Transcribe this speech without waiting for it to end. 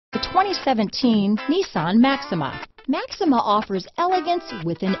2017 Nissan Maxima. Maxima offers elegance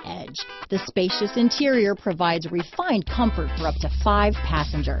with an edge. The spacious interior provides refined comfort for up to 5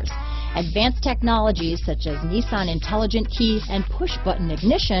 passengers. Advanced technologies such as Nissan Intelligent Key and push-button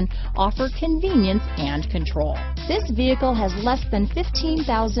ignition offer convenience and control. This vehicle has less than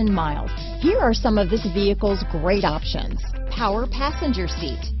 15,000 miles. Here are some of this vehicle's great options: power passenger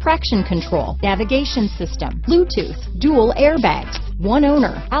seat, traction control, navigation system, Bluetooth, dual airbags, one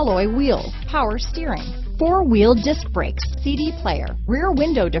owner, alloy wheels, power steering, 4-wheel disc brakes, CD player, rear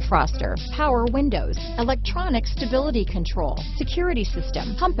window defroster, power windows, electronic stability control, security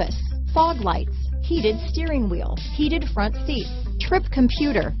system, compass, fog lights, heated steering wheel, heated front seats, trip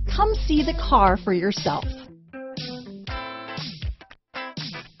computer. Come see the car for yourself.